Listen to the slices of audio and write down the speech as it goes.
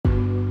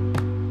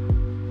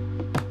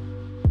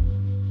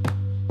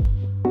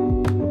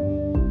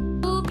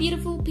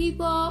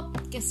people,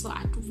 guess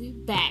what? We're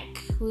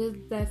back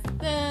with the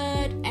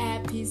third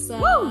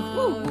episode.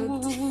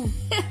 Woo.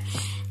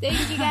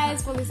 Thank you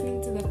guys for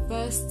listening to the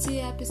first 2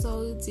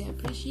 episodes. We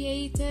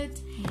appreciate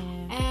it.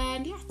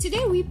 And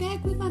today we're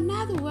back with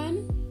another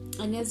one.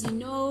 And as you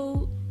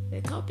know,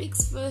 the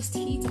topics first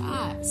hit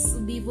us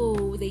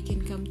before they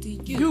can come to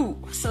you.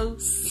 So,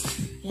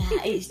 you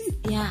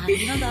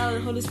know that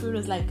the Holy Spirit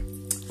was like,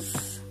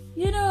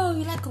 you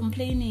like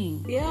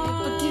complaining. Yeah.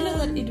 But do you know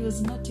that it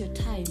was not your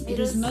time? It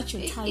was not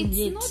your time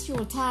yet. It's not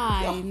your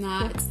time.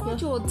 It's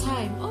not your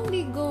time.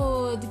 Only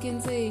God can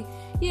say,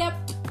 yep,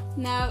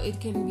 now it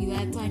can be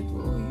that time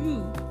for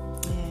you.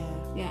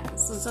 Yeah.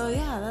 So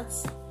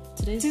that's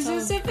today's too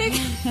topic.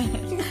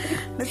 specific.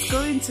 Let's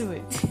go into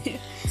it.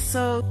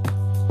 So,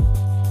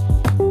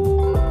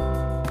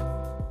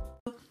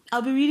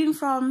 I'll be reading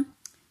from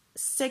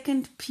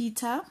 2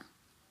 Peter,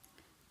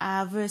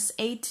 verse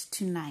 8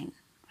 to 9.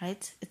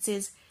 Right? It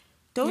says,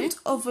 don't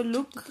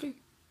overlook.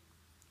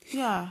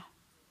 Yeah.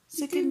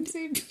 Chapter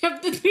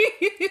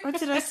 3. What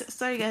did I say?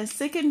 Sorry, guys.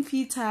 2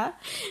 Peter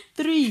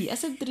 3. I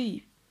said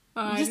 3.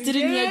 Just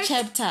didn't hear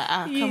chapter.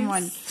 Come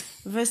on.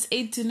 Verse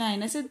 8 to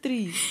 9. I said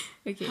 3.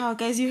 Okay. How,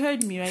 guys? You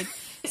heard me, right?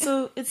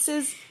 So it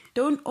says,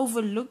 don't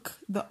overlook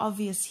the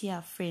obvious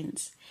here,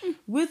 friends.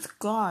 With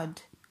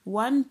God,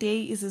 one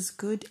day is as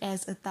good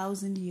as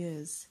 1,000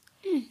 years.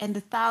 And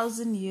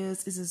 1,000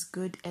 years is as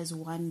good as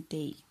one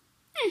day.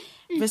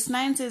 Verse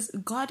 9 says,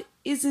 God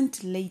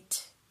isn't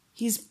late.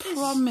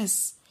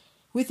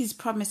 With his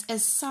promise,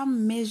 as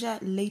some measure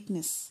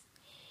lateness.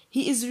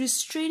 He is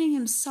restraining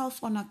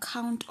himself on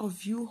account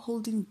of you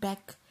holding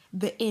back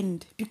the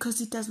end because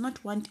he does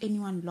not want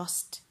anyone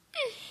lost.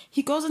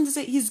 He goes on to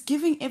say he's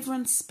giving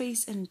everyone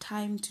space and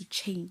time to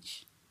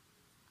change.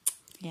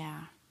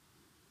 Yeah.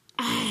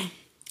 I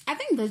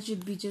think that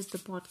should be just the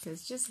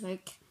podcast.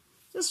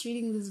 Just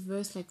reading this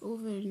verse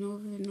over and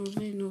over and over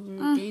and over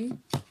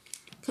again.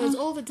 Because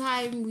all the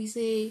time we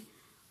say,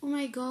 oh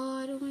my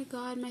God,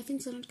 my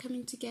things are not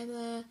coming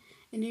together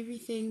and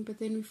everything. But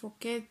then we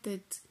forget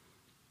that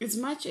as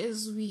much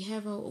as we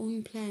have our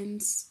own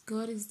plans,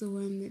 God is the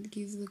one that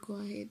gives the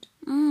go-ahead.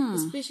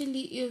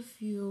 Especially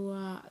if you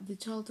are the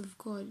child of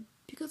God.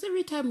 Because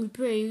every time we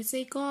pray, we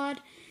say,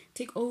 God,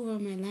 take over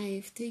my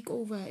life, take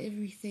over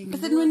everything. But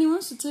then when he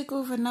wants to take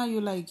over now,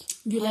 you're like,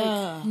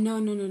 no.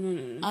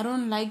 I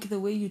don't like the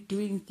way you're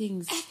doing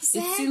things.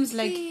 Exactly. It seems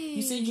like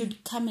you said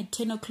you'd come at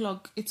 10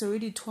 o'clock. It's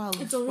already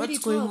 12. It's already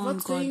What's 12. going on,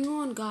 What's God? going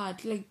on,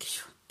 God?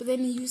 But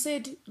then you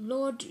said,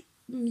 Lord,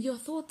 your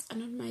thoughts are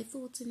not my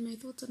thoughts and my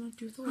thoughts are not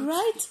your thoughts.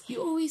 Right?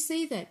 You always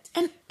say that.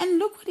 And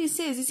look what he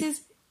says. He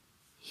says,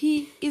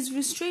 he is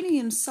restraining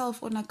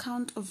himself on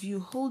account of you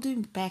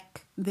holding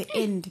back the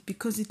end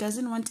because he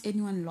doesn't want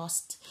anyone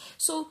lost.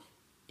 So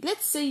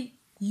let's say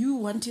you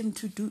want him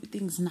to do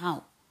things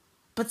now,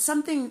 but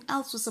something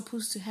else was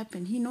supposed to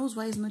happen. He knows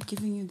why he's not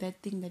giving you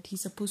that thing that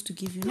he's supposed to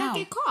give you now.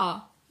 Like a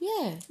car.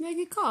 Yeah. Like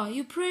a car.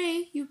 You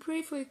pray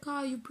for a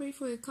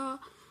car,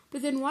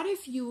 but then what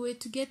if you were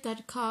to get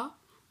that car,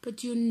 but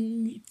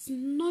it's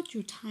not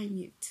your time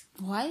yet?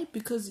 Why?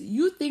 Because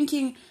you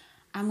thinking,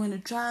 I'm going to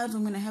drive,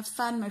 I'm going to have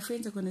fun, my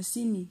friends are going to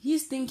see me.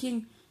 He's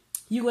thinking,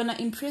 you're going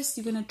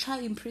to try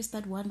impress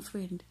that one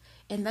friend.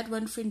 And that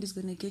one friend is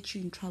going to get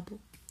you in trouble.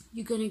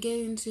 You're going to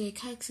get into a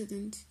car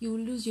accident. You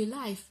will lose your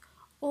life.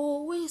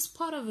 Or worst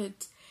part of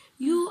it,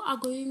 you are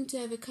going to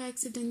have a car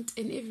accident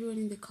and everyone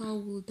in the car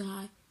will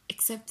die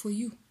except for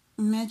you.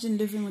 Imagine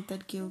living with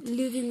that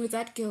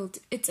guilt.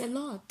 It's a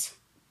lot.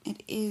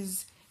 It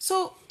is.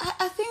 So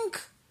I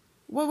think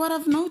what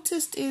I've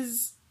noticed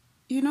is,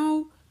 we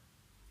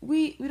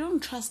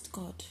don't trust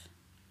God.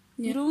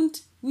 Yeah.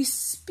 We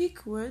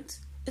speak words.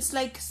 It's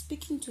like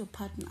speaking to a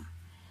partner.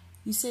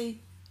 You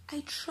say,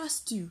 I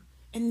trust you.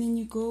 And then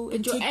you go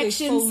and your take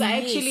actions their phone.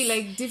 are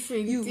actually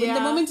different. When the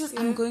moment is,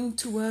 I'm going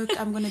to work,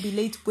 I'm going to be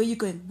late. Where are you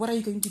going? What are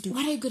you going to do?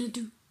 What are you going to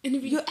do? And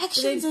your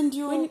actions and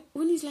your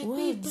when he's like,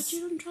 words. babe, but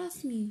you don't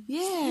trust me.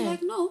 Yeah. You're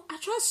like, no, I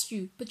trust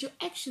you. But your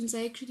actions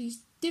are actually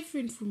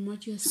different from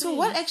what you're saying. So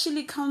what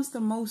actually counts the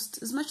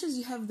most? As much as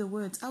you have the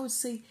words, I would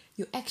say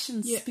your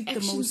actions speak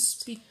the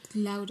most. Speak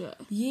louder.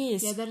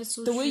 Yes. Yeah, that is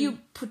so the true. way you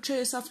portray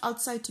yourself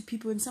outside to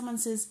people, when someone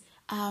says,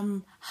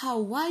 why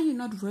are you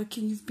not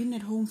working? You've been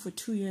at home for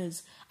 2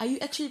 years. Are you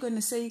actually going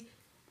to say,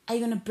 are you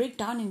going to break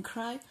down and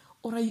cry?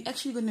 Or are you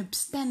actually going to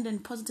stand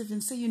and positive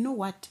and say, you know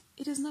what?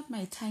 It is not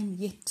my time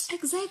yet.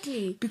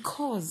 Exactly.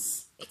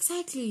 Because.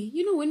 Exactly.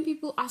 When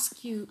people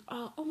ask you,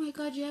 oh my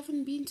God, you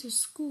haven't been to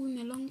school in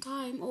a long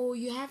time, or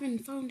you haven't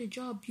found a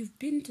job, you've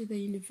been to the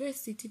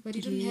university, but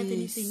you don't have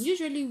anything.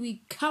 Usually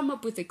we come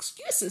up with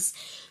excuses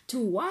to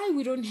why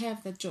we don't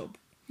have that job.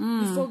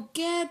 We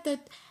forget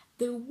that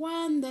the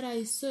one that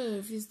I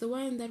serve is the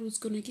one that was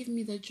going to give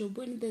me the job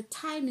when the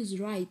time is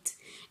right.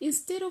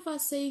 Instead of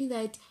us saying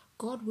that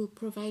God will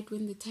provide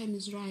when the time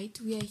is right,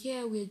 we are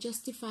here, we are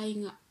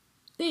justifying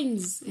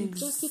things and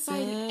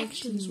justifying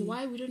actions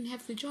why we don't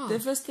have the job. The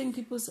first thing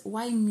people say,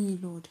 why me,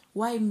 Lord?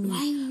 Why me?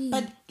 Why me?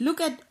 But look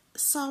at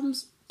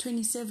Psalms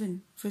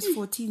 27 verse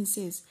 14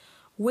 says,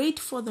 wait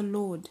for the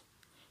Lord.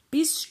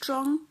 be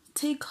strong,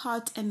 take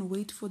heart, and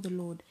wait for the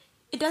Lord.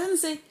 It doesn't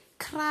say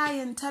cry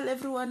and tell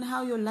everyone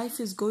how your life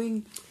is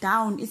going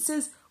down. It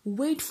says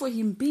wait for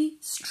him, be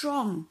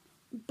strong.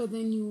 But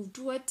then you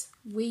do what?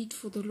 Wait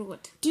for the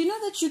Lord. Do you know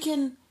that you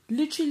can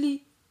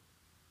literally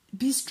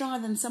be stronger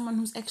than someone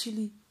who's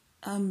actually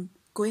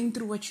going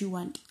through what you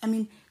want? I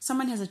mean,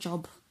 someone has a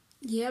job.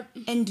 Yep.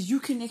 And you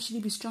can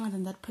actually be stronger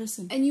than that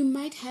person. And you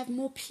might have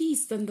more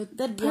peace than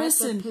that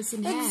person has.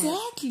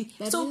 Exactly.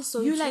 That so is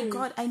so you're true. like,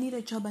 God, I need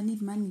a job, I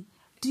need money.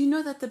 Do you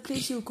know that the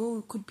place you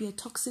go could be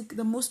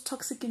the most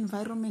toxic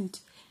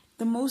environment,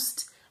 the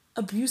most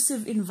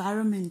abusive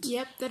environment?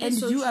 Yep, that and is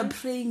so you true. are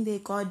praying there,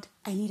 God,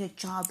 I need a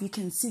job. You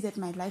can see that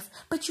my life.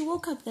 But you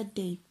woke up that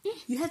day.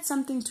 You had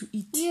something to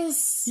eat.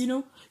 Yes. You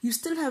know, you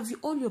still have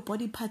all your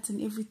body parts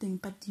and everything,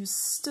 but you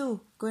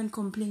still go and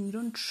complain. You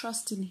don't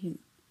trust in him.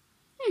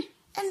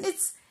 And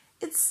it's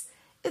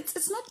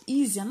not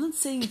easy. I'm not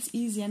saying it's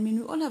easy. I mean,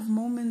 we all have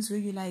moments where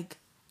you're like,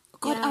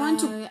 God,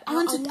 Yeah, I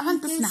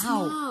want this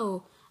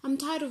now. I'm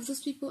tired of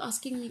those people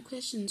asking me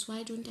questions.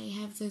 Why don't I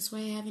have this?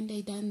 Why haven't I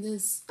done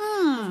this?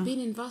 I've been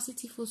in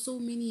varsity for so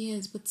many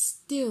years, but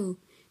still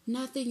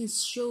nothing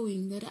is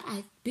showing that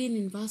I've been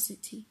in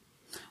varsity.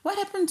 What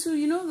happened to,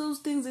 you know, those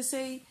things they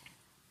say,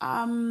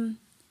 you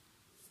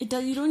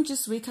don't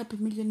just wake up a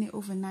millionaire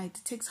overnight.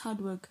 It takes hard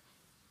work.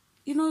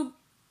 You know,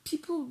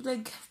 people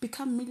like have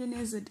become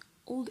millionaires at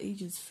old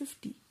ages,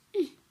 50,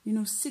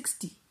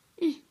 60.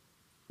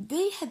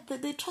 They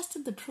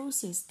trusted the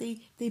process.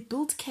 They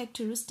built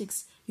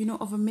characteristics,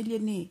 of a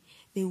millionaire.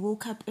 They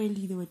woke up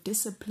early. They were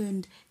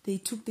disciplined. They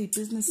took their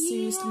business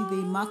seriously. They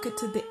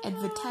marketed. They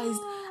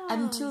advertised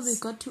until they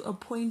got to a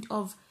point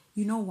of,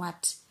 you know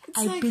what?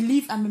 I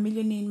believe I'm a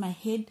millionaire in my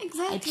head.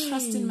 Exactly. I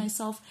trust in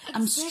myself.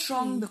 Exactly. I'm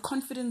strong. The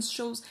confidence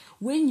shows.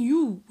 When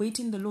you wait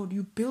in the Lord,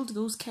 you build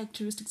those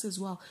characteristics as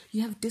well.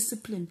 You have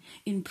discipline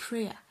in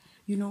prayer.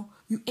 You're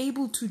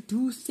able to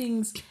do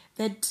things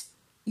that,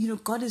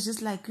 God is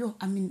just like,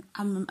 I'm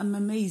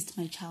amazed,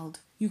 my child.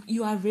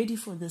 You are ready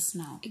for this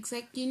now.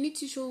 Exactly. You need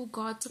to show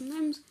God.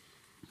 Sometimes,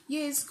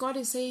 yes, God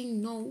is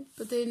saying no,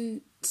 but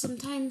then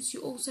sometimes you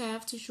also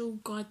have to show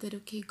God that,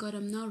 okay, God,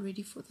 I'm now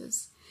ready for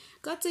this.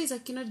 God says, I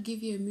cannot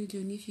give you $1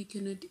 million if you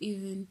cannot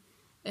even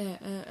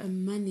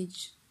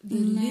manage the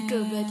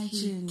little that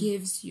He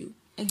gives you.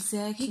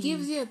 Exactly. He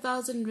gives you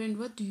 1,000 rand.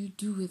 What do you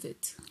do with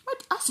it?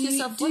 Ask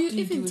yourself, what do you do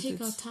even with take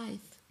it? our tithe?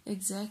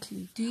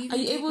 Exactly. Are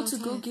you able to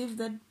go give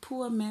that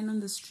poor man on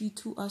the street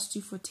who asked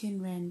you for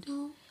 10 rand?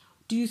 No.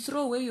 Do you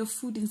throw away your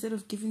food instead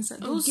of giving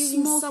someone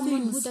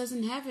who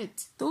doesn't have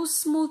it? Those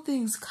small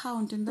things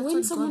count, and that's when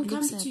what someone God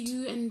looks comes at. to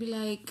you and be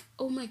like,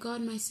 "Oh my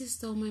God, my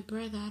sister or my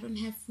brother, I don't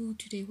have food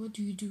today. What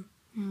do you do?"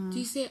 Do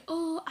you say,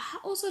 "Oh, I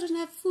also don't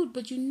have food,"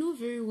 but you know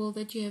very well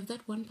that you have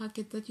that one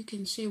packet that you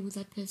can share with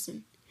that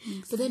person.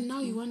 Exactly. But then now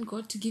you want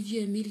God to give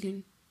you $1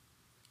 million,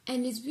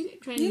 and it's really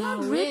trying You're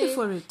now. not ready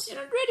for it. You're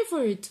not ready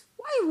for it.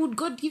 Why would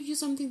God give you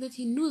something that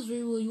He knows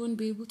very well you won't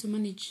be able to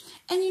manage?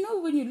 And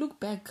when you look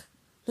back,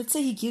 let's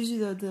say He gives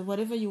you the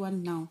whatever you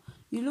want now.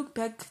 You look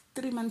back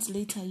 3 months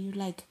later, you're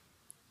like,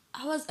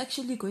 I was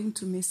actually going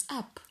to mess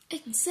up.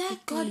 Exactly.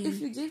 God,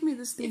 if you gave me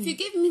this thing. If you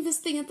gave me this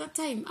thing at that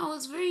time, I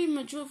was very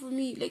immature for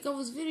me. Like, I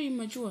was very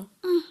immature.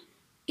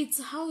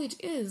 It's how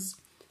it is.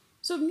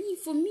 So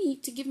for me,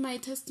 to give my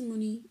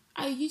testimony,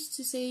 I used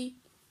to say,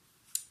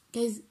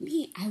 guys,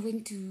 I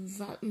went to,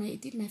 I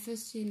did my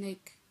first year in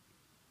like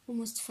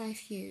almost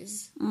 5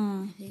 years,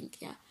 I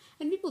think, yeah.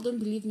 And people don't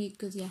believe me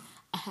because,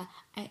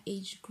 I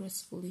aged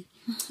gracefully.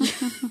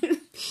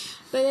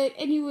 But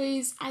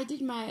anyways, I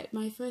did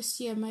my first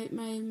year, my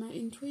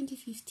in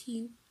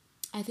 2015,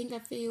 I think I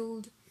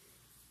failed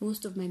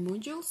most of my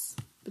modules.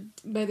 But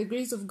by the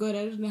grace of God,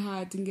 I don't know how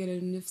I didn't get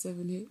an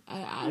F7.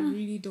 I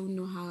really don't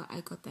know how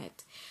I got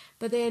that.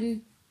 But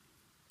then,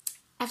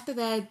 after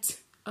that,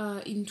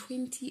 in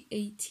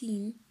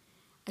 2018,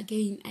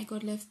 again, I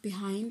got left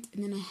behind,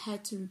 and then I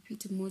had to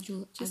repeat a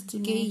module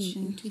again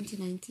in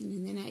 2019,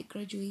 and then I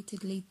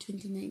graduated late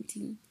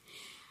 2019.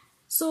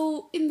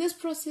 So in this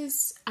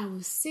process, I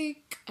was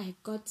sick. I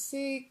got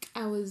sick.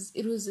 It was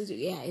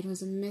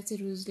a mess.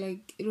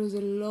 It was a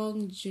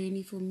long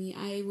journey for me.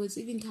 I was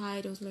even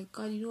tired. I was like,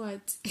 God, you know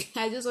what?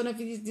 I just want to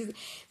finish this.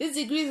 This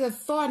degree is a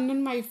thorn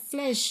in my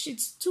flesh.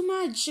 It's too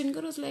much. And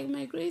God was like,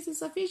 my grace is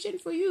sufficient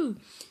for you.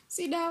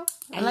 See now?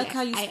 I like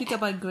how you speak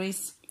about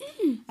grace.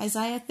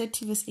 Isaiah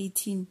 30 verse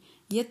 18.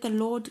 Yet the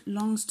Lord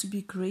longs to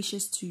be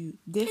gracious to you.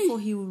 Therefore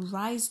He will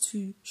rise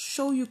to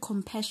show you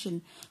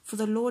compassion. For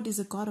the Lord is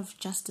a God of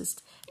justice.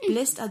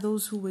 Blessed are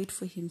those who wait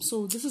for Him.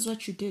 So this is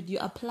what you did. You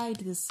applied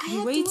this.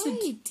 You waited. To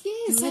wait.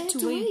 Yes, I had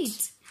to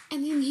wait.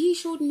 And then He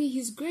showed me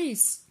His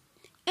grace.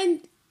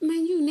 And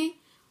mind you,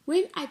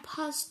 when I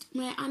passed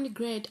my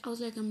undergrad, I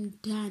was like, I'm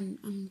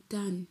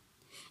done.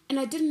 And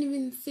I didn't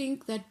even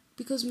think that,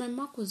 because my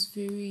mark was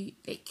very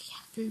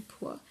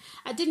poor.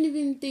 I didn't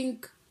even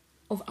think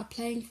of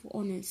applying for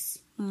honors.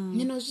 And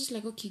then I was just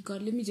like, okay,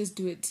 God, let me just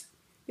do it.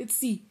 Let's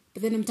see.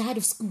 But then I'm tired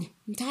of school.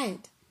 I'm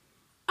tired.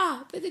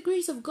 By the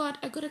grace of God,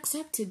 I got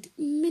accepted.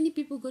 Many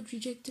people got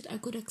rejected. I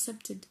got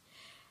accepted.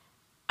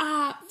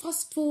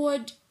 fast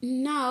forward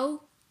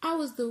now, I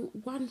was the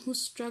one who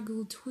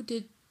struggled, who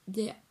did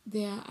their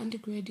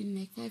undergrad in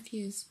like 5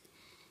 years.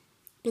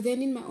 But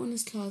then in my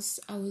honors class,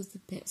 I was the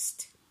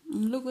best.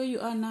 Look where you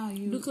are now.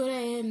 Look where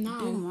I am now.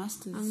 Doing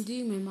masters. I'm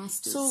doing my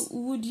masters. So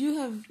would you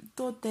have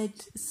thought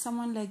that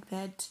someone like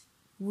that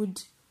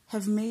would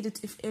have made it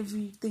if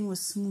everything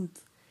was smooth?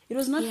 It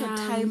was not her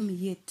time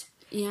yet.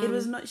 Yeah. It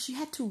was not. She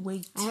had to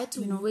wait. I had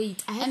to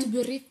wait. I had to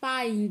be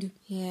refined.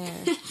 Yeah.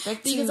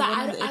 Back to because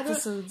one of the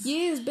episodes.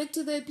 Yes, back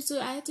to the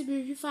episode. I had to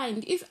be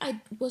refined. If I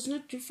was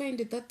not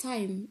refined at that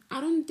time, I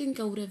don't think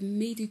I would have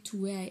made it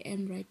to where I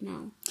am right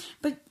now.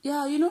 But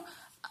yeah,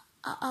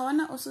 I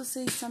wanna also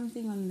say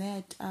something on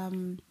that.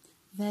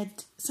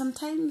 That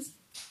sometimes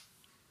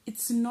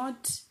it's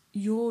not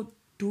your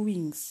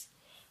doings.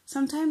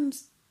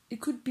 Sometimes it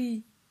could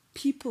be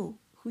people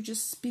who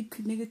just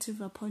speak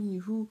negative upon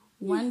you, who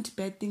want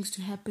bad things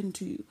to happen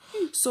to you.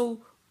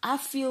 So I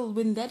feel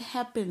when that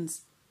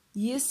happens,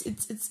 yes,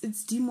 it's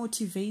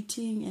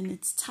demotivating and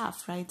it's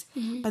tough, right?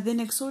 But then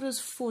Exodus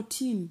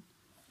 14,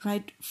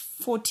 right?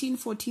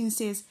 14:14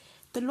 says,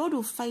 the Lord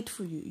will fight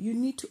for you. You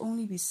need to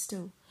only be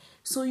still.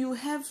 So you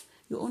have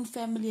your own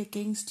family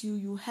against you.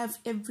 You have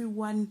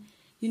everyone.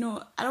 I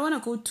don't want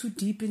to go too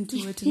deep into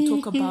it and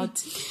talk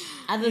about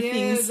other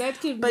things. That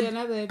could be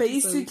another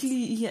episode.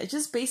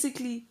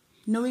 Basically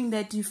knowing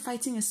that you're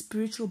fighting a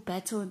spiritual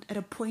battle at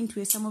a point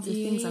where some of your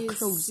things are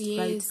closed,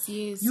 right?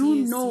 You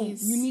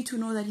need to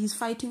know that he's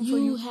fighting for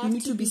you. You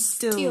need to be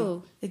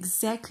still.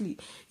 Exactly.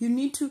 You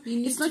need to.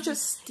 It's not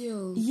just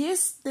still.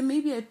 Yes, there may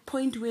be a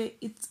point where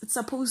it's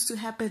supposed to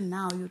happen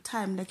now. Your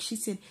time, like she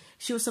said,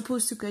 she was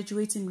supposed to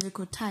graduate in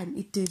record time.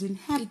 It didn't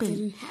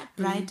happen.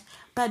 Right?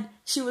 But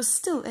she was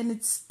still, and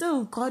it's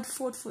still God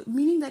fought for.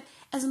 Meaning that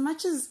as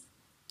much as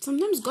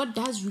sometimes God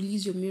does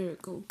release your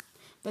miracle.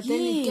 But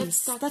then it gets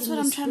stuck in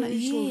the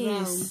spiritual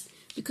realm.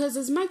 Because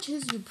as much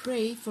as you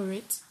pray for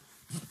it,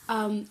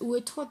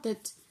 we're taught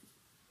that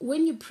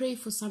when you pray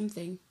for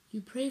something, you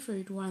pray for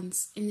it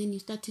once and then you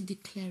start to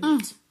declare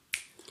it.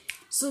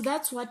 So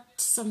that's what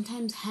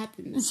sometimes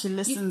happens. She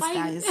listens,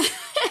 guys.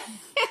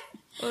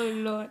 Oh,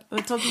 Lord. We're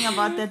talking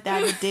about that the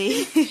other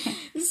day.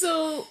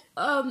 So,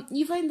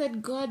 you find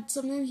that God,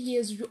 sometimes He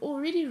has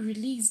already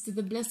released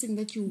the blessing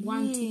that you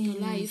want in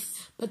your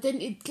life, but then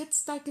it gets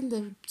stuck in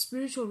the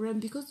spiritual realm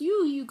because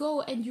you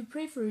go and you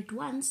pray for it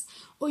once,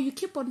 or you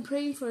keep on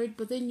praying for it,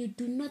 but then you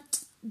do not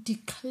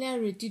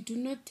declare it. You do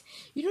not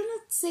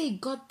say,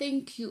 God,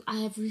 thank you, I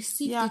have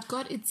received it.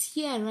 God, it's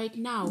here right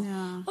now.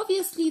 Yeah.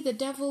 Obviously, the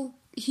devil,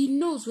 he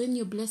knows when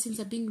your blessings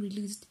are being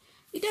released.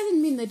 It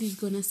doesn't mean that he's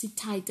gonna sit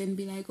tight and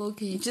be like,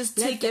 okay, just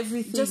take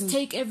everything. Just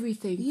take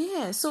everything.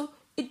 Yeah. So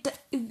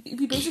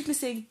we basically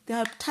say there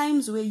are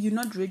times where you're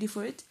not ready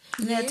for it.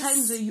 And there are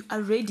times where you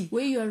are ready.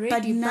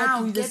 But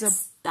now there's a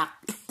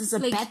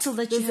battle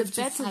that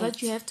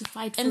you have to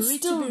fight. And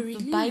still,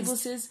 the Bible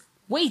says,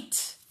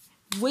 wait.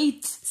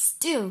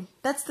 Still,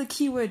 that's the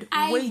key word.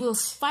 I wait. will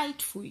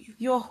fight for you.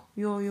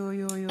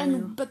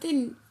 But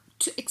then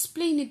to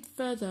explain it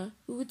further,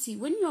 we would see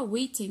when you are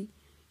waiting.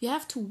 You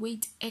have to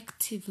wait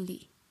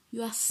actively.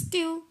 You are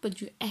still,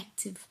 but you're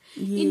active.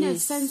 Yes. In a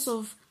sense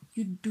of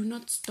you do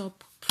not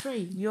stop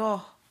praying.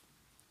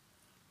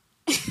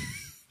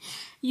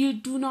 You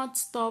do not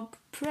stop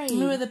praying.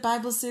 Remember the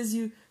Bible says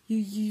you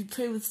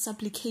pray with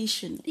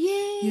supplication.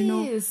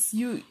 Yes.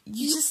 You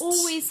just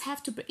always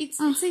have to pray. It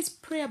says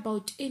pray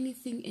about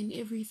anything and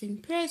everything.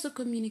 Prayer is a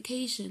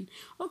communication.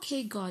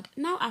 Okay, God,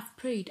 now I've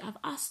prayed. I've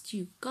asked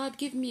you. God,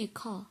 give me a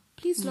car.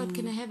 Please, Lord,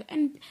 can I have it?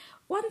 And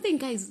one thing,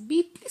 guys,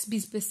 please be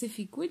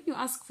specific. When you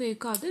ask for a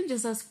car, don't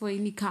just ask for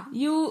any car.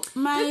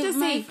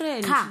 My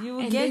friend, car, you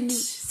will get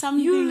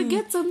something. You'll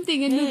get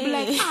something and you'll be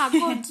like,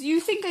 God,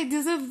 you think I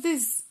deserve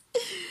this?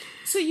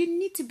 So you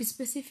need to be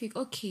specific.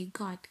 Okay,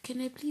 God,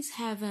 can I please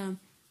have a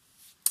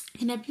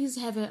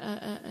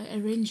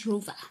Range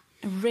Rover?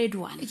 A red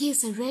one.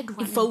 Yes, a red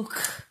one.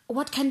 Evoque.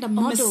 What kind of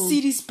model?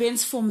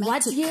 Mercedes-Benz 4MATIC.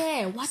 What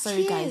year?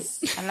 Sorry,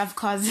 guys. I love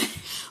cars.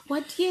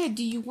 What year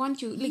do you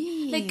want you?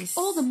 Like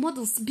all the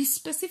models, be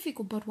specific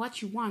about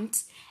what you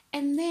want.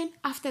 And then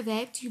after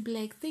that, you be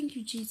like, thank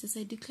you, Jesus.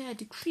 I declare a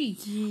decree.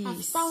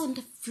 Yes. I've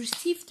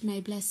received my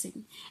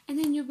blessing. And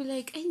then you'll be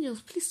like,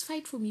 angels, please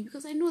fight for me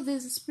because I know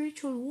there's a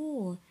spiritual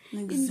war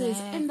in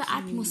the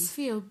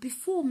atmosphere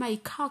before my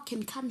car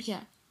can come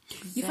here.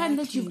 You find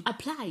that you've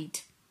applied.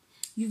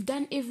 You've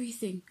done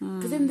everything.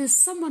 But then there's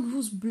someone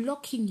who's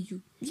blocking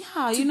you.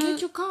 Yeah, to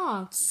get your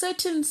car.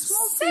 Certain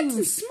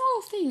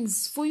small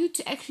things for you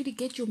to actually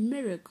get your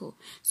miracle.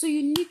 So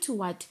you need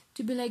to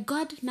to be like,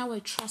 God, now I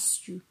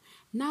trust you.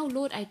 Now,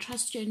 Lord, I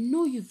trust you. I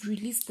know you've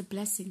released the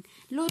blessing.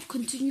 Lord,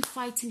 continue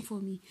fighting for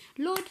me.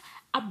 Lord,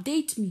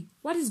 update me.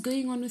 What is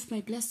going on with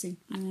my blessing?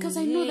 Because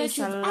I know that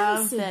you've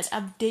answered. That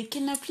update.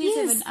 Can I please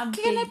have an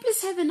update? Can I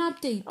please have an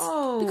update?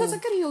 Oh. Because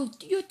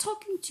you're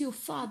talking to your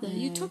Father. Yeah.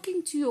 You're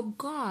talking to your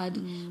God.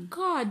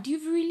 God,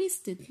 you've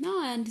released it. Now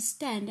I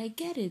understand. I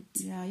get it.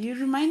 Yeah, you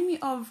remind me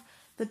of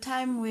the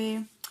time where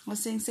I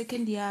was saying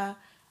second year,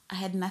 I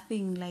had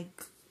nothing.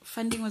 Like,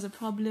 funding was a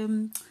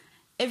problem.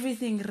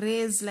 Everything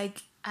raised,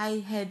 like, I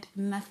had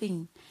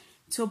nothing,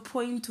 to a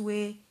point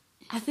where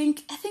I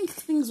think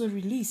things were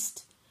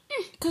released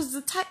because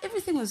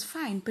everything was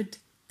fine, but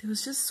there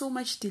was just so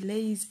much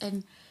delays,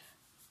 and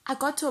I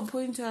got to a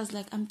point where I was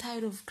like, I'm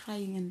tired of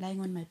crying and lying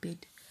on my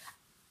bed.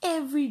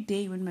 Every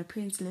day when my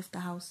parents left the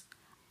house,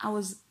 I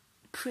was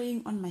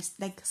praying on my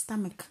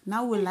stomach.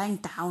 Now we're lying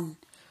down.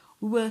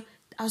 I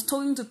was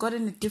talking to God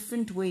in a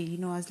different way, you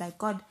know. I was like,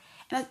 God,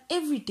 and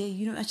every day,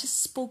 you know, I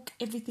just spoke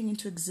everything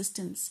into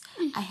existence.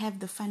 I have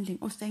the funding.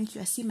 Oh, thank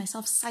you. I see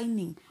myself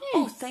signing.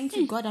 Oh, thank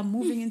you, God. I'm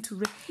moving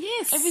into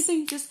yes.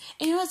 Everything just,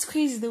 and you know what's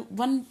crazy? The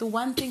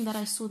one thing that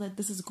I saw that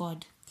this is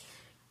God.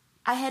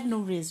 I had no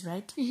raise,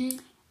 right?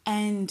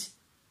 And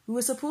we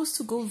were supposed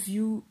to go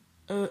view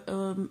a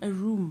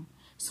room.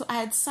 So I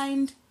had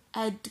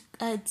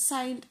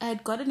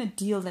gotten a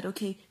deal that,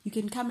 okay, you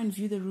can come and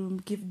view the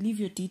room, leave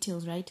your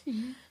details, right?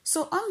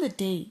 So on the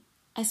day,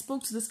 I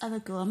spoke to this other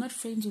girl. I'm not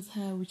friends with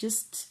her. We're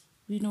just,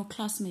 you know,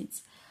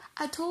 classmates.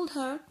 I told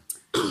her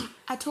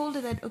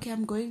that, okay,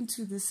 I'm going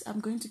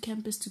to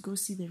campus to go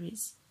see the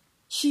race.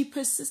 She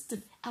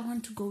persisted. I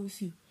want to go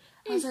with you.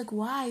 I was like,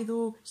 why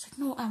though? She's like,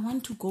 no, I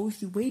want to go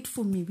with you. Wait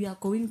for me. We are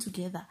going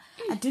together.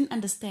 I didn't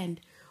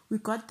understand. We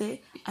got there.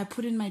 I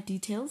put in my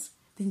details.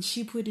 Then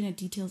she put in her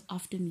details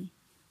after me.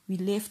 We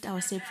left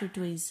our separate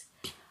ways.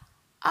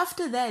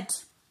 After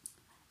that,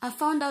 I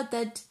found out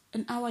that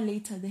an hour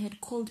later, they had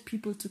called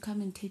people to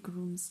come and take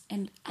rooms.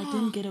 And I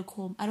didn't get a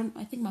call. I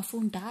think my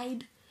phone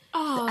died.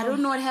 I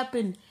don't know what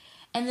happened.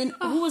 And then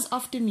who was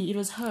after me? It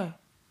was her.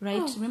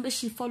 Right? Remember,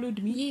 she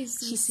followed me.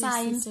 Yes, she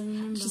signed.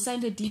 She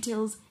signed her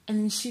details, and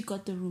then she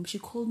got the room. She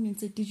called me and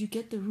said, "Did you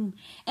get the room?"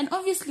 And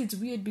obviously, it's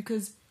weird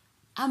because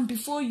I'm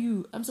before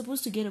you. I'm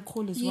supposed to get a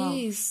call as well.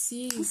 Yes.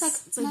 It's like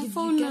So my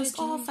phone was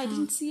off. I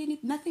didn't see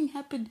anything. Nothing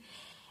happened.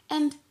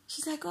 And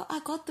she's like, "Oh,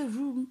 I got the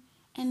room,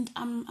 and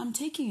I'm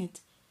taking it."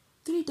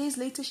 3 days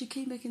later, she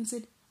came back and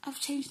said, "I've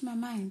changed my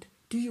mind.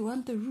 Do you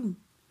want the room?"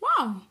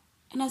 Wow.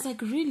 And I was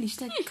like, "Really?" She's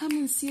like, "Come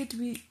and see it.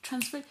 We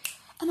transferred."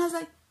 And I was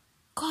like,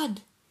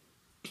 "God.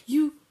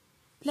 You,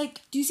 like,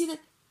 do you see that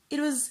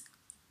it was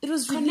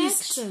released?"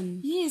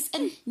 Connection. Yes,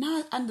 and now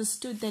I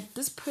understood that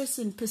this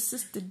person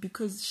persisted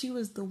because she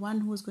was the one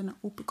who was going to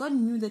open. God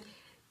knew that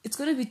it's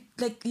going to be,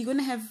 like, you're going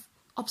to have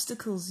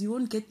obstacles. You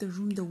won't get the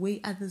room the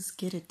way others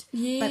get it.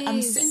 Yes. But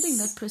I'm sending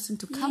that person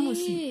to come with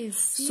you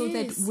so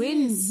that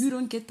when you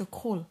don't get the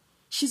call,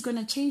 she's going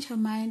to change her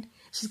mind.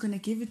 She's going to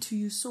give it to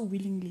you so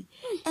willingly.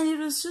 And it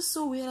was just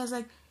so weird. I was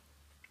like,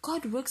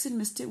 God works in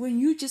mistake. When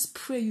you just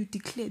pray, you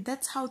declare.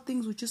 That's how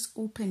things will just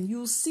open.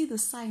 You'll see the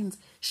signs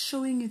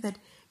showing you that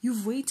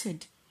you've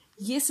waited.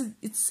 Yes,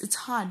 it's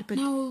hard, but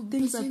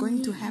things are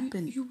going to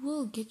happen. You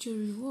will get your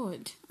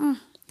reward.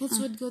 That's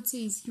what God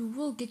says. You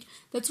will get.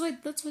 That's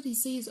what He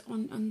says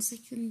on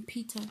 2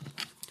 Peter,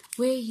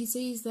 where He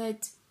says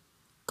that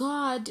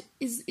God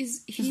is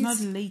He's not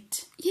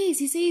late. Yes,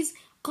 He says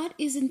God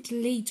isn't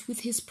late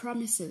with His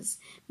promises.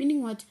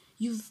 Meaning what?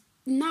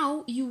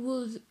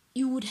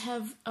 You would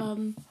have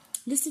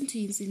listened to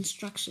His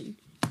instruction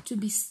to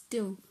be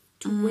still,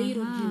 to wait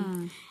on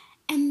Him.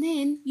 And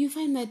then you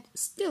find that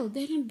still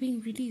they're not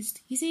being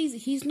released. He says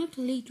He's not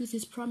late with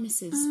His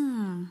promises.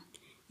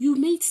 You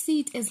may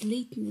see it as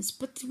lateness,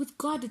 but with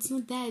God it's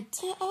not that.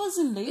 I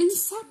wasn't late. In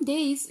some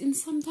days,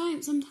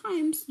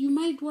 sometimes you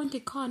might want a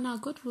car now.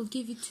 God will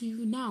give it to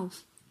you now.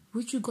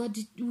 Which you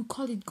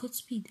call it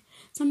Godspeed.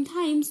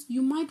 Sometimes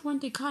you might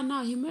want a car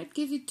now. He might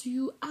give it to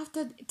you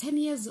after 10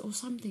 years or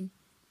something.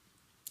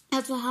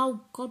 That's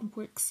how God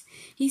works.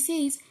 He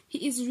says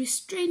He is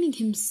restraining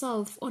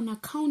Himself on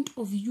account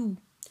of you,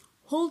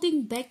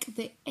 holding back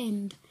the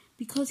end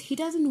because He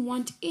doesn't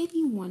want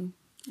anyone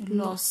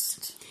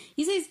lost.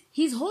 He says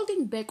He's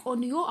holding back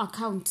on your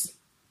account.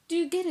 Do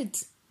you get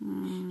it?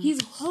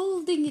 He's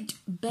holding it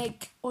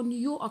back on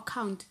your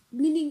account,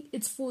 meaning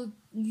it's for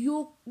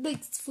your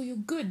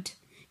good.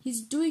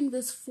 He's doing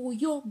this for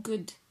your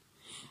good.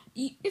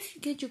 If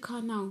you get your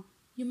car now,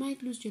 you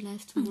might lose your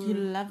life tomorrow. You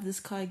love this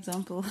car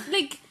example.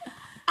 Like,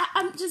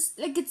 I'm just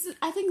like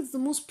I think it's the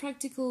most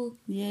practical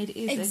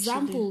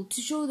example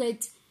to show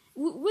that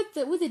with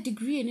the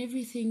degree and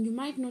everything, you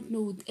might not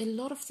know. A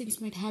lot of things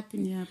might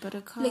happen. Yeah, but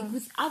a car, like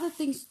with other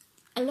things,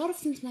 a lot of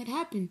things might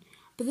happen.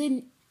 But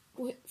then,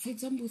 for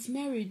example, with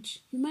marriage,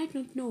 you might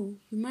not know.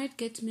 You might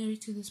get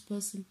married to this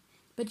person,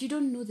 but you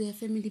don't know their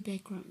family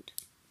background.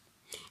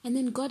 And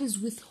then God is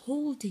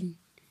withholding.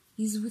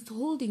 He's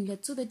withholding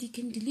that so that He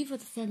can deliver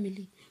the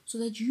family, so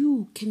that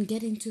you can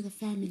get into the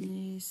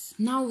family. Yes.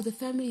 Now the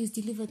family is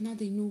delivered. Now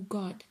they know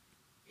God.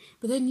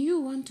 But then you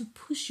want to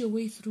push your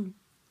way through.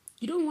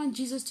 You don't want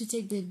Jesus to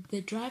take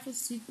the driver's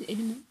seat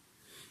anymore.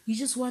 You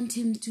just want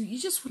Him to. You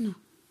just want to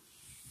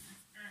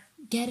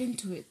get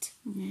into it.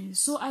 Yes.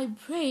 So I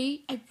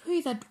pray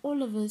that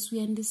all of us,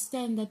 we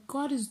understand that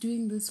God is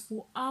doing this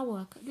for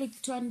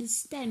to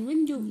understand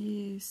when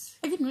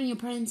even when your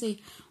parents say,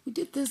 we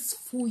did this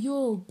for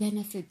your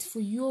benefit, for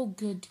your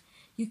good,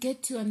 you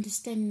get to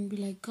understand and be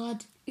like,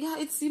 God. Yeah,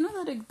 it's,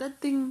 that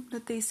thing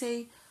that they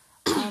say,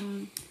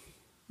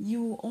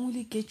 you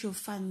only get your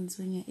funds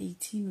when you're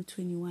 18 or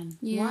 21.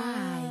 Yeah.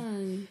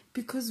 Why?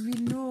 Because we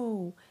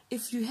know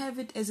if you have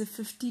it as a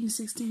 15,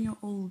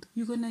 16-year-old,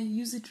 you're going to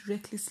use it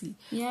recklessly.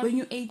 Yep. When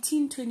you're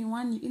 18,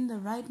 21, you're in the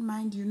right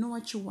mind, you know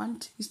what you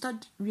want, you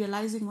start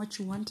realizing what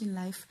you want in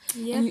life,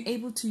 Yep. and you're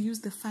able to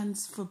use the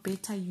funds for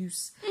better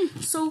use.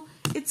 So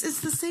it's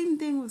the same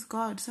thing with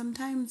God.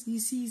 Sometimes he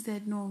sees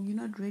that, no, you're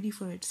not ready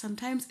for it.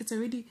 Sometimes it's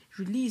already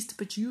released,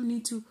 but you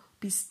need to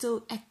be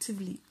still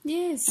actively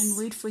Yes. and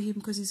wait for him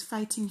because he's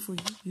fighting for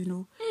you, you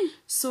know.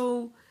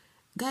 So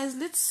guys,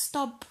 let's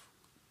stop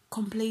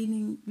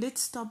complaining, let's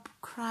stop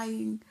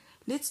crying,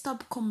 let's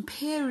stop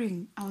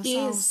comparing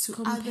ourselves to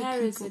other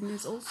comparison people.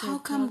 is also How a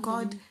come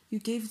problem. God, you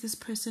gave this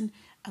person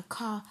a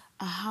car,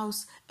 a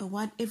house, a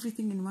what,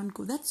 everything in one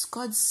go? That's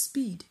God's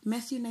speed.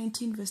 Matthew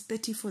 19 verse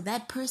 30, for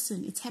that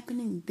person it's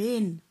happening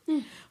then.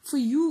 For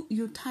you,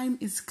 your time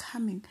is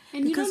coming.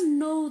 And you don't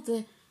know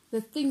the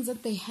things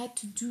that they had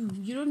to do.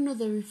 You don't know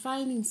the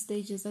refining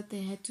stages that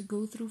they had to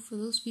go through for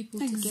those people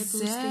to get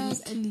those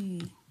things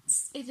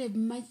at a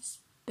much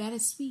better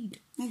speed.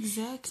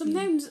 Exactly.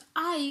 Sometimes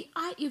I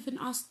even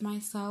asked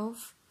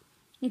myself,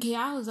 okay,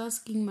 I was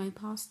asking my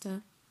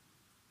pastor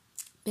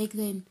back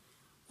then,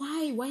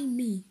 why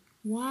me?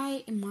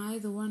 Why am I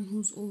the one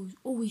who's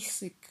always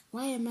sick?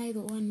 Why am I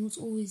the one who's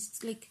always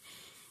like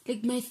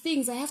my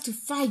things I have to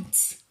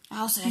fight?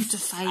 I also have to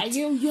fight.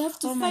 You have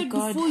to fight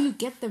before you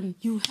get them.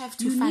 You have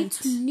to You fight. need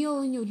to kneel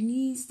on your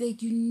knees.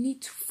 Like, you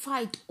need to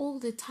fight all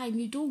the time.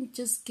 You don't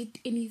just get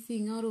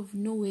anything out of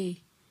nowhere.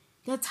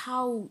 That's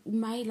how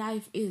my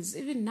life is.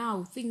 Even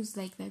now, things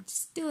like that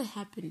still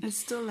happen. It's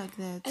still like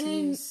that. And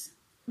then Yes.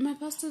 my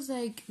pastor's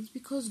like, it's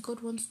because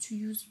God wants to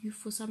use you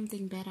for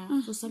something better,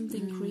 for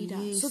something greater,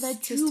 yes, so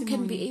that you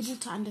can be testimonies. able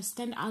to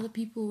understand other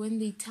people when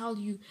they tell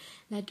you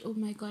that, oh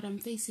my God, I'm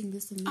facing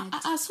this and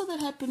that. I saw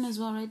that happen as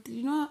well, right?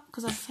 You know,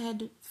 because I've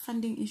had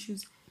funding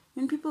issues.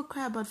 When people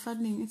cry about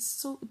funding,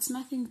 it's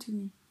nothing to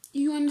me.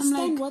 You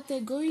understand like- what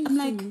they're going I'm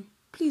through. like,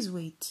 please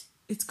wait.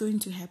 It's going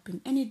to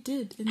happen. And it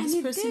did. And this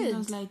it person did.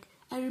 was like,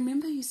 I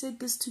remember you said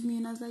this to me.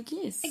 And I was like,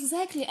 yes.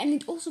 Exactly, and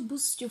it also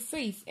boosts your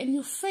faith, and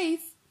your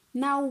faith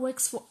now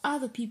works for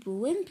other people.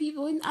 When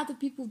other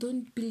people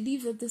don't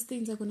believe that these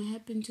things are going to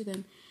happen to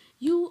them,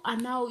 you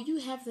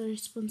have the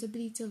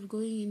responsibility of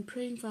going and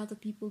praying for other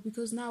people,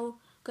 because now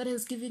God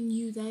has given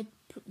you that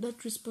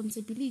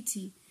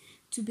responsibility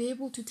to be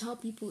able to tell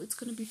people it's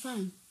going to be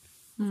fine.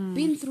 I've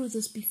been through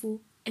this before,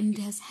 and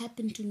it has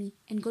happened to me,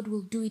 and God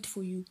will do it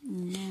for you.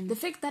 Amen. The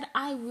fact that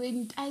I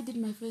did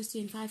my first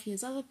year in 5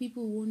 years, other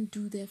people won't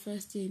do their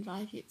first year in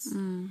 5 years.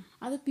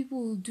 Other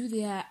people will do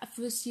their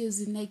first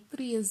years in like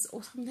 3 years,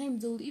 or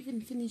sometimes they'll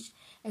even finish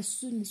as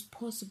soon as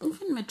possible.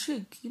 Even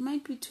matric. You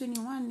might be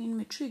 21 in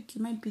matric.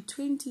 You might be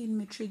 20 in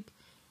matric.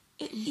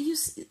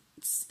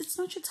 It's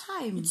not your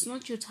time. It's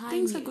not your time.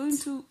 Things are yet. going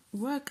to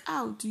work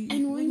out.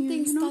 And when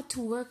things start to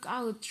work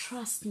out,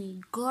 trust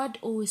me, God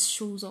always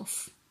shows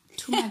off.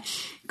 Too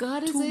much.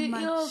 God loves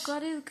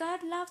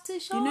to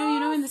show off. You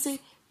know when they say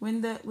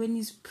when the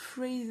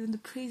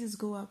praises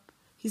go up,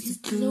 His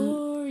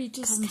glory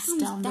just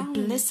comes down. The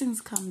blessings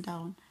come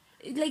down.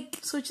 Like,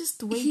 so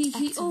just wait.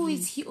 He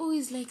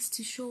always likes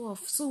to show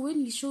off. So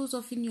when He shows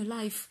off in your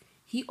life,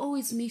 He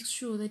always makes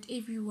sure that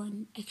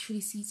everyone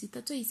actually sees it.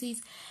 That's why He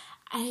says,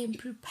 I am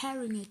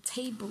preparing a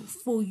table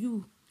for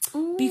you.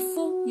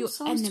 Before your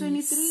Psalms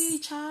enemies. 23,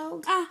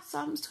 child.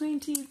 Psalms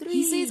 23.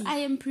 He says, I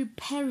am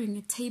preparing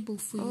a table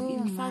for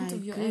you in front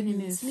of your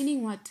enemies.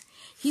 Meaning what?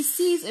 He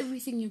sees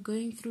everything you're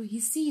going through.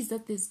 He sees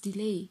that there's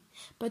delay.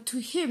 But to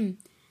Him,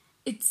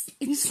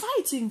 He's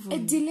fighting for a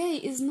you. delay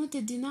is not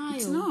a denial.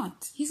 It's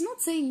not. He's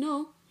not saying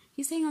no.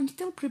 He's saying, I'm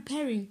still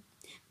preparing.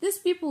 These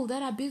people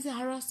that are busy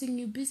harassing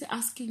you, busy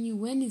asking you,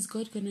 when is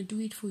God going to do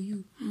it for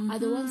you, are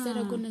the ones that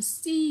are going to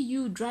see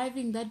you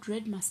driving that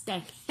red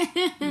Mustang.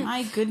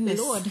 My goodness.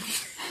 Lord.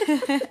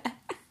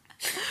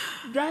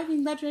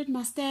 Driving that red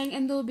Mustang,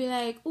 and they'll be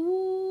like,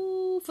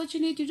 ooh,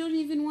 fortunate you don't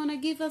even want to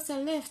give us a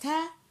lift,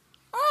 huh?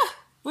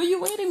 Were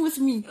you waiting with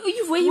me?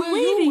 Were you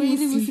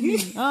waiting with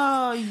me?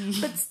 Oh,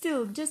 yeah. But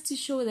still, just to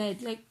show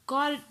that, like,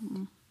 God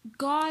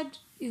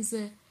is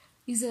a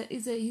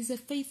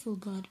faithful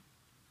God.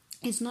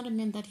 He's not a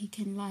man that He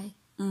can lie.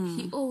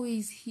 He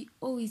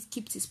always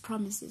keeps His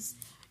promises.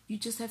 You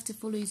just have to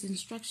follow His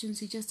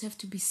instructions. You just have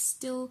to be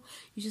still.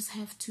 You just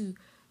have to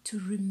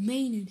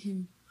remain in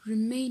Him.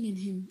 Remain in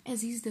Him,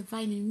 as He's the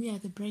vine and we are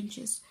the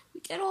branches. We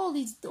get all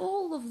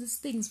of these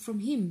things from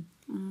Him.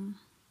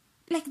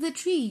 Like the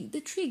tree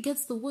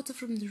gets the water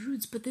from the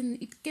roots, but then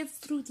it gets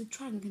through the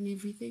trunk and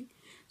everything.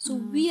 So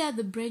we are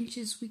the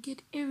branches. We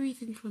get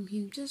everything from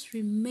Him. Just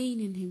remain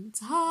in Him.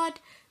 It's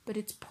hard, but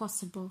it's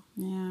possible.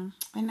 Yeah.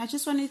 And I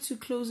just wanted to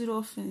close it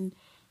off in,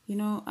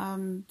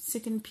 2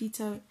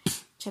 Peter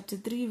chapter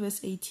 3 verse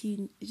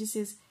 18. It just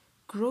says,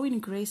 grow in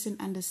grace and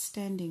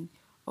understanding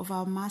of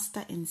our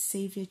Master and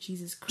Savior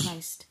Jesus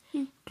Christ.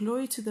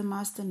 Glory to the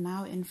Master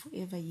now and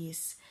forever.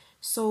 Yes.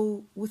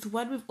 So with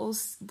what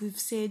we've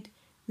said,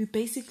 we're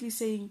basically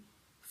saying,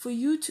 for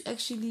you to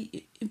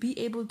actually be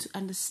able to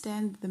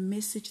understand the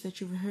message that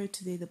you've heard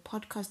today, the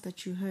podcast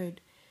that you heard,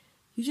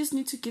 you just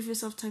need to give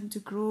yourself time to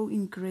grow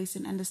in grace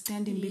and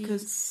understanding. Yes.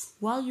 Because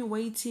while you're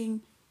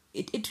waiting,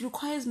 it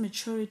requires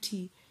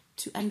maturity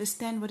to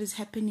understand what is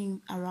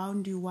happening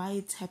around you, why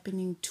it's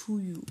happening to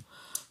you.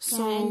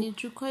 So, and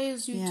it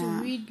requires you to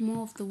read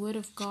more of the Word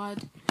of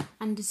God,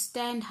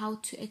 understand how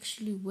to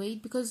actually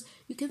wait, because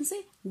you can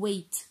say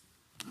wait,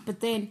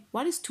 but then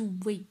what is to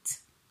wait?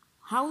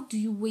 How do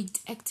you wait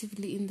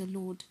actively in the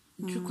Lord?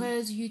 It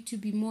requires you to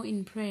be more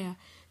in prayer,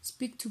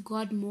 speak to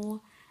God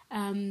more,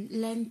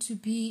 learn to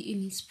be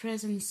in His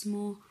presence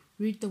more,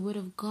 read the Word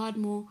of God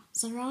more,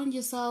 surround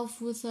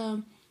yourself with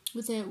a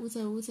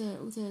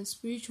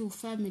spiritual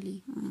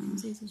family. I can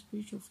say it's a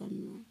spiritual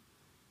family, right?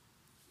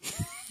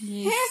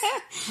 yes.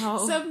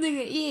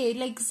 Something,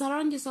 like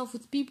surround yourself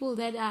with people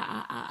that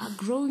are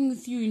growing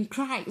with you in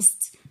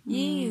Christ.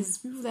 Yes,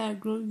 people that are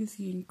growing with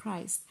you in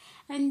Christ,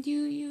 and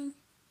you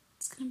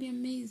it's gonna be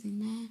amazing,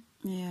 man.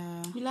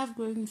 Yeah, we love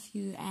growing with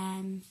you,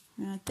 and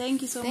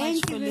thank you so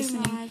much for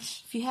listening.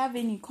 If you have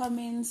any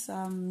comments,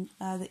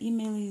 the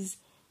email is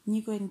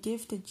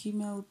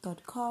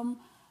nicoandgift@gmail.com.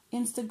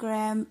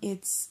 Instagram,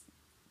 it's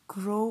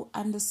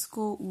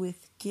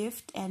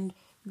grow_with_gift, and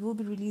we will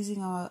be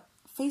releasing our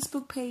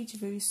Facebook page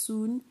very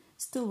soon.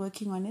 Still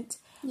working on it.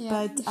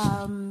 But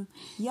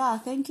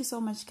thank you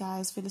so much,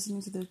 guys, for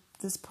listening to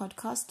this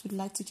podcast. We'd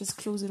like to just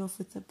close it off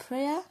with a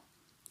prayer.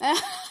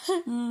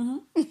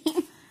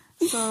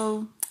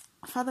 So,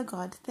 Father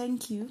God,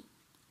 thank you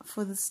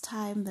for this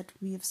time that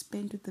we have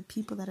spent with the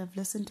people that have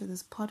listened to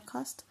this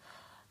podcast.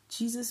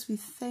 Jesus, we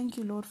thank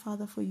you, Lord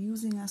Father, for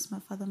using us, my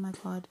Father, my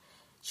God,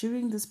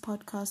 during this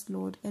podcast,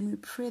 Lord, and we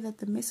pray that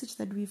the message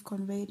that we've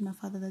conveyed, my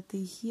Father, that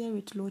they hear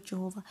it, Lord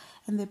Jehovah,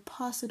 and they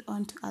pass it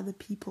on to other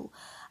people.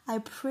 I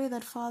pray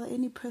that, Father,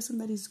 any person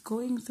that is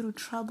going through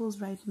troubles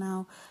right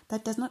now,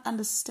 that does not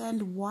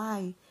understand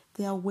why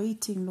they are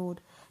waiting, Lord,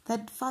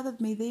 that, Father,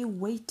 may they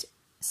wait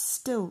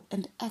still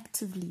and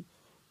actively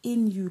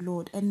in you,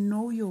 Lord, and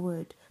know your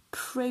word,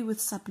 pray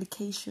with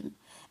supplication,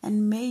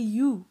 and may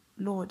you,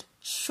 Lord,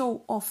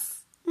 show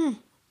off.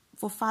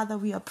 For, Father,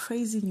 we are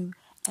praising you,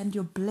 and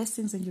your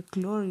blessings and your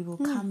glory will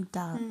come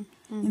down.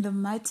 In the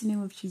mighty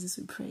name of Jesus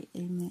we pray.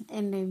 Amen.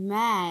 And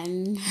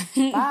amen.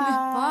 Bye.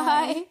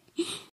 Bye.